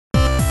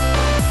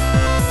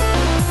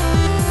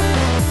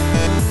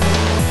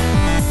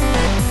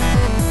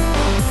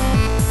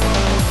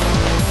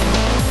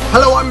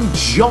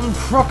John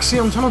Proxy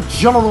on channel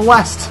John of the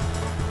West,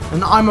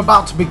 and I'm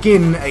about to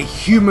begin a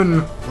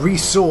human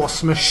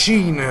resource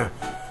machine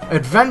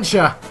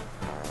adventure.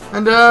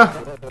 And oh,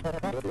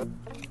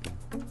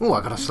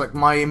 I gotta select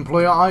my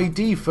employer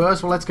ID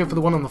first. Well, let's go for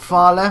the one on the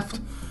far left.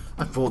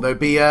 I thought there'd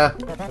be a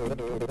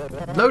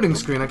loading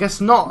screen. I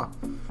guess not.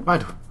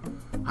 Right,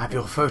 I have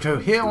your photo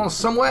here or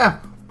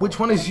somewhere. Which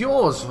one is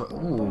yours?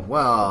 Ooh,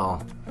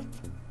 well,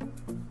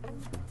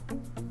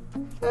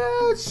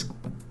 let's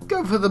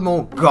go for the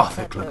more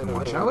gothic looking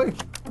one, shall we?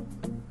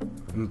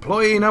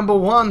 Employee number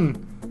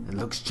 1. It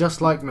looks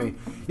just like me.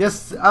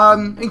 Yes,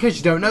 in case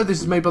you don't know, this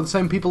is made by the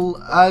same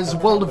people as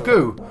World of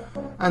Goo.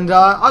 And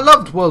I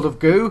loved World of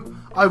Goo.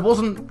 I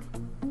wasn't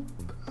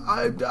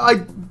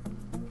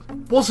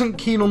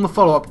keen on the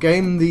follow-up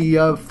game,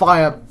 the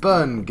fire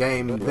burn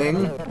game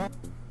thing.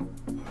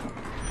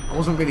 I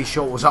wasn't really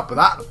sure what was up with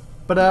that.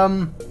 But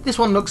this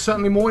one looks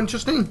certainly more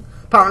interesting.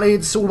 Apparently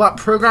it's all about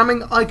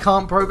programming. I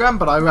can't program,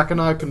 but I reckon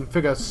I can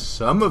figure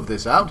some of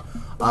this out.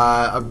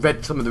 I've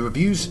read some of the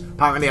reviews.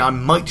 Apparently I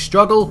might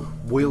struggle.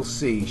 We'll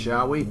see,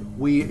 shall we?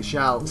 We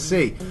shall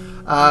see.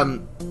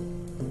 So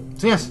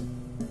yes,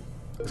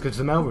 let's go to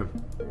the mailroom.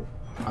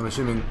 I'm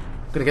assuming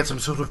I'm going to get some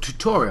sort of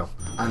tutorial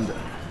and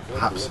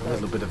perhaps a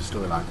little bit of a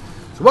storyline.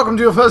 So welcome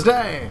to your first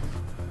day.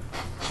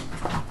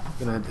 I'm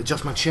going to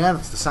adjust my chair.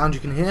 That's the sound you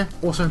can hear.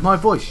 Also, my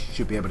voice you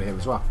should be able to hear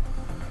as well.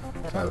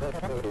 So,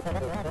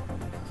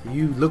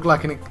 you look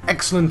like an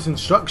excellent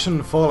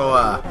instruction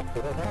follower.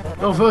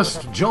 Your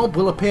first job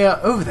will appear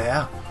over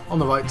there on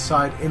the right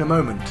side in a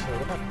moment.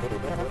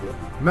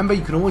 Remember,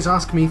 you can always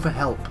ask me for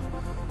help.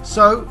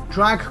 So,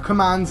 drag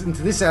commands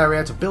into this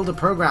area to build a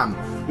program.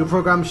 Your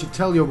program should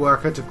tell your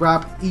worker to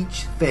grab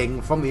each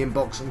thing from the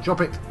inbox and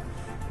drop it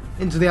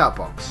into the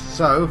outbox.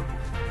 So,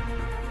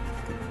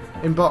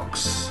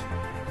 inbox,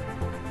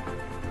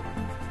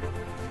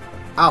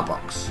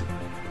 outbox.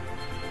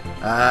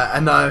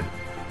 And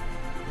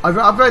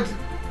I've read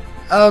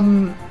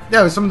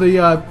some of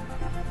the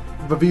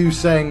reviews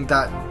saying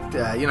that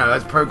you know,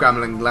 as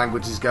programming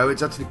languages go,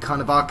 it's actually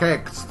kind of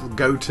archaic. It's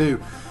Go to,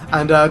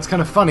 and it's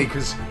kind of funny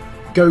because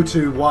Go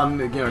to 1,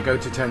 you know, Go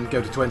to 10,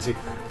 Go to 20.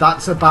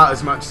 That's about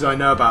as much as I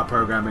know about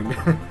programming.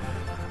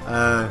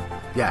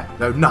 Yeah,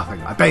 no,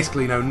 nothing. I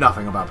basically know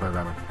nothing about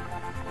programming.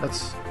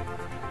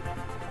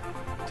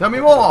 Tell me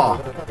more!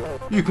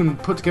 You can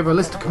put together a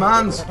list of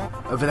commands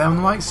over there on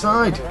the right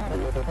side.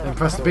 Then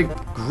press the big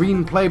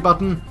green play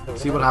button.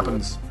 See what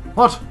happens.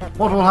 What?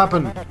 What will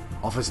happen?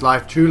 Office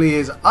life truly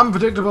is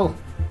unpredictable.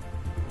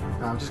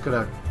 Now I'm just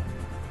going to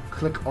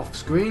click off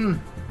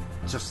screen.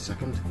 Just a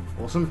second.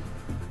 Awesome.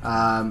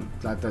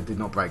 Glad that did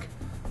not break.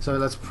 So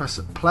let's press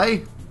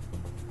play.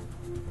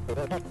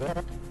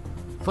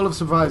 Full of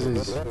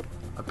surprises.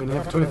 I've been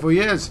here for 24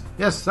 years.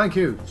 Yes, thank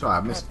you. Sorry,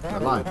 I missed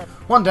that line.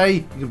 One day,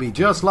 you can be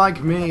just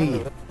like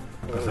me.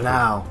 But for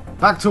now,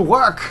 back to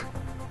work.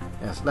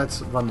 Yes,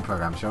 let's run the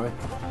program, shall we?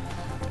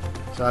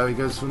 So he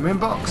goes from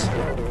inbox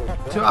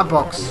to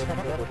outbox.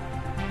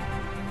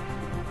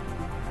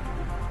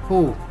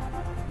 Oh,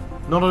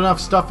 not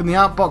enough stuff in the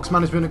outbox.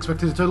 Management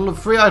expected a total of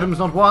 3 items,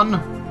 not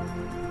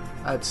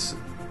 1. Let's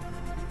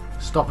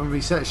stop and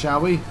reset,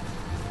 shall we?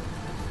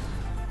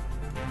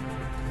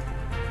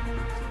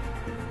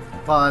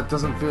 Well, it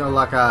doesn't feel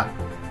like an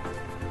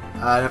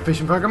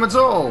efficient program at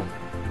all.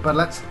 But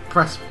let's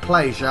press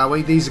play, shall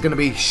we? These are going to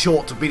be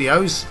short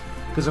videos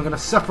because I'm going to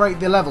separate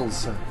the levels.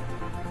 So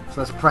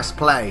let's press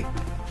play.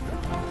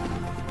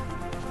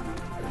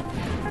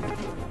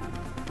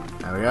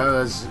 There we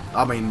go.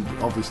 I mean,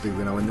 obviously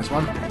we're going to win this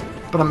one.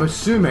 But I'm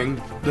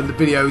assuming that the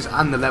videos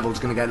and the levels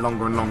are going to get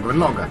longer and longer and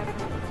longer.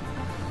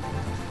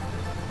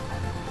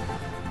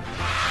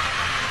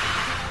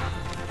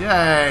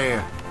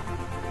 Yay!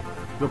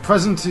 Your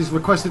presence is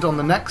requested on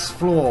the next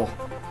floor.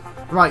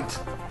 Right.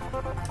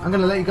 I'm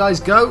going to let you guys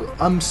go.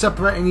 I'm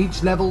separating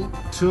each level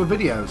to a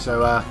video.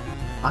 So,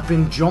 I've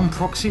been John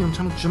Proxy on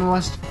channel John of the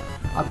West.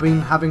 I've been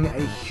having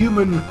a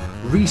human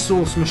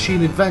resource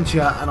machine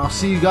adventure, and I'll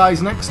see you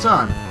guys next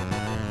time.